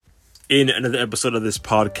in another episode of this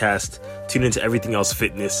podcast. Tune into Everything Else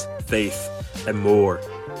Fitness, Faith, and more.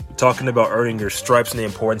 We're talking about earning your stripes and the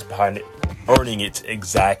importance behind it. Earning it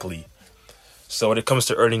exactly. So when it comes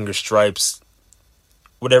to earning your stripes,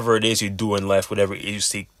 whatever it is you do in life, whatever it is you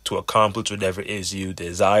seek to accomplish, whatever it is you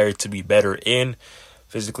desire to be better in,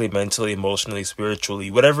 physically, mentally, emotionally,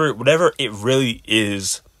 spiritually, whatever it really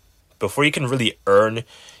is, before you can really earn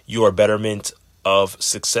your betterment of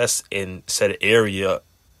success in said area,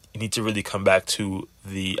 you need to really come back to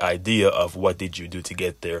the idea of what did you do to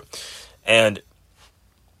get there. And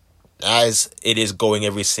as it is going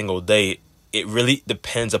every single day, it really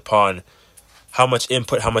depends upon how much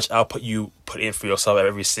input, how much output you put in for yourself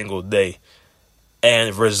every single day.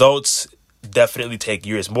 And results definitely take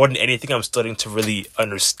years. More than anything, I'm starting to really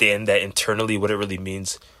understand that internally, what it really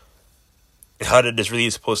means and how that this really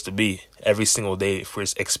is supposed to be every single day. If we're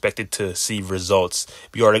expected to see results,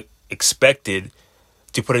 we are expected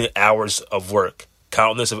to put in hours of work,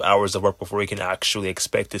 countless of hours of work before we can actually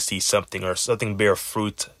expect to see something or something bear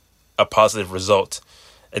fruit, a positive result,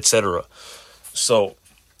 etc. So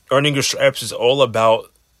earning your stripes is all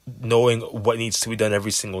about knowing what needs to be done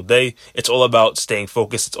every single day. It's all about staying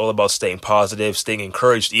focused. It's all about staying positive, staying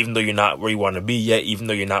encouraged, even though you're not where you want to be yet, even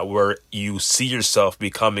though you're not where you see yourself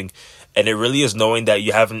becoming. And it really is knowing that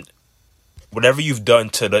you haven't, whatever you've done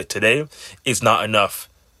today is not enough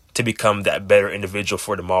to become that better individual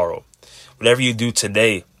for tomorrow. Whatever you do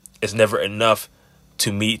today is never enough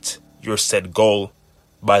to meet your set goal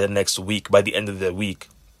by the next week, by the end of the week.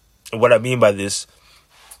 And what I mean by this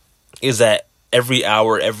is that every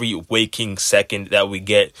hour, every waking second that we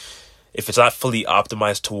get, if it's not fully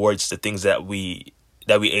optimized towards the things that we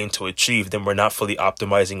aim to achieve, then we're not fully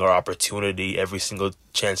optimizing our opportunity every single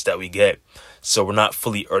chance that we get. So we're not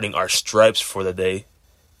fully earning our stripes for the day.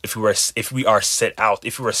 If we are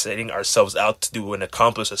setting ourselves out to do and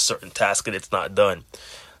accomplish a certain task and it's not done.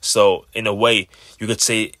 So in a way, you could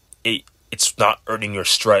say it's not earning your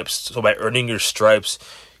stripes. So by earning your stripes,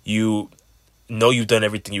 you know you've done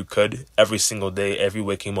everything you could every single day, every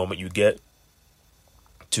waking moment you get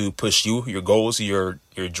to push your goals, your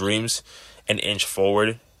dreams an inch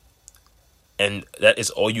forward. And that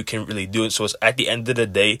is all you can really do. So it's at the end of the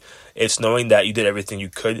day, it's knowing that you did everything you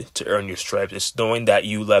could to earn your stripes. It's knowing that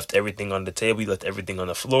you left everything on the table, you left everything on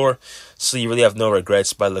the floor. So you really have no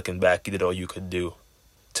regrets by looking back. You did all you could do.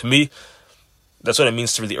 To me, that's what it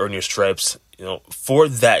means to really earn your stripes. For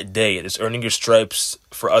that day, it's earning your stripes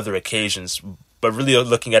for other occasions, but really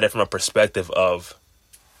looking at it from a perspective of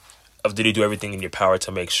did you do everything in your power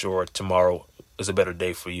to make sure tomorrow is a better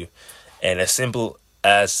day for you. And as simple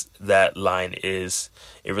as that line is,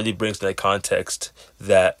 it really brings to the context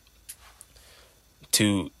that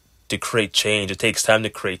to create change, it takes time to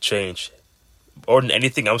create change. More than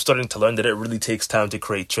anything, I'm starting to learn that it really takes time to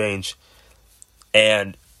create change.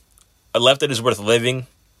 And a life that is worth living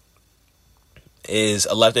is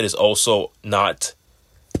a life that is also not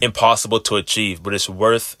impossible to achieve, but it's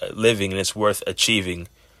worth living and it's worth achieving,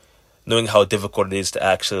 knowing how difficult it is to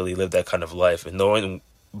actually live that kind of life, and knowing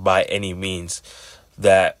by any means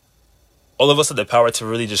that all of us have the power to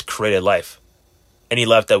really just create a life, any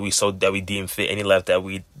life that we deem fit, any life that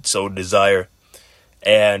we so desire.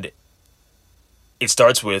 And it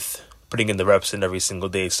starts with putting in the reps in every single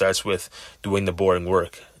day. It starts with doing the boring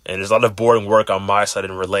work. And there's a lot of boring work on my side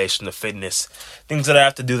in relation to fitness. Things that I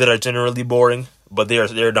have to do that are generally boring, but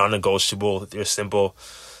they're non-negotiable. They're simple,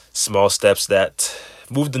 small steps that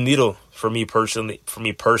move the needle for me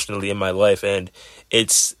personally in my life. And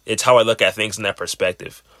it's how I look at things in that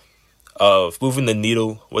perspective of moving the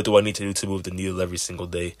needle. What do I need to do to move the needle every single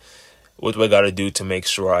day? What do I got to do to make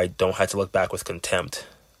sure I don't have to look back with contempt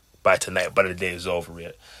by the day is over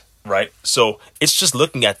yet, right? So it's just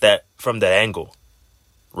looking at that from that angle,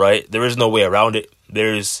 right? There is no way around it.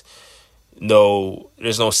 There's no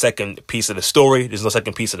second piece of the story. There's no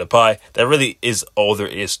second piece of the pie. That really is all there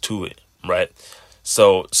is to it, right?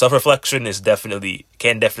 So self-reflection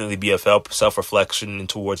can definitely be of help. Self-reflection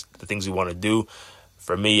towards the things we want to do.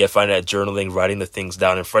 For me, I find that journaling, writing the things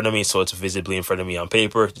down in front of me so it's visibly in front of me on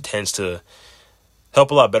paper, it tends to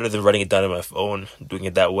help a lot better than writing it down on my phone, doing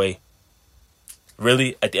it that way.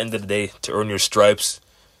 Really, at the end of the day, to earn your stripes,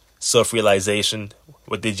 self-realization,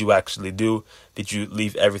 what did you actually do? Did you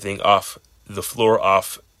leave everything off the floor,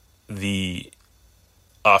 off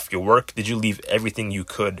your work? Did you leave everything you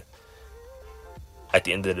could at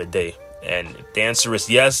the end of the day? And if the answer is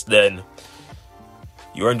yes, then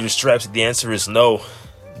you earned your stripes. If the answer is no,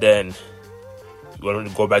 then you want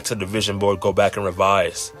to go back to the vision board, go back and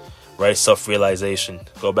revise, right? Self-realization.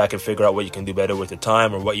 Go back and figure out what you can do better with the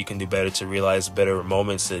time, or what you can do better to realize better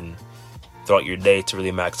moments and throughout your day to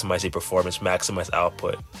really maximize your performance, maximize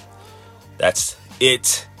output. That's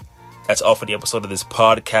it. That's all for the episode of this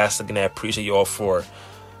podcast. Again, I appreciate you all for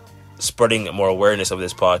spreading more awareness of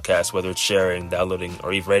this podcast, whether it's sharing, downloading,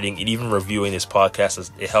 or even rating and even reviewing this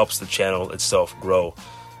podcast. It helps the channel itself grow.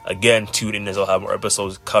 Again, tune in as I'll have more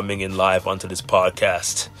episodes coming in live onto this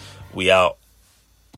podcast. We out.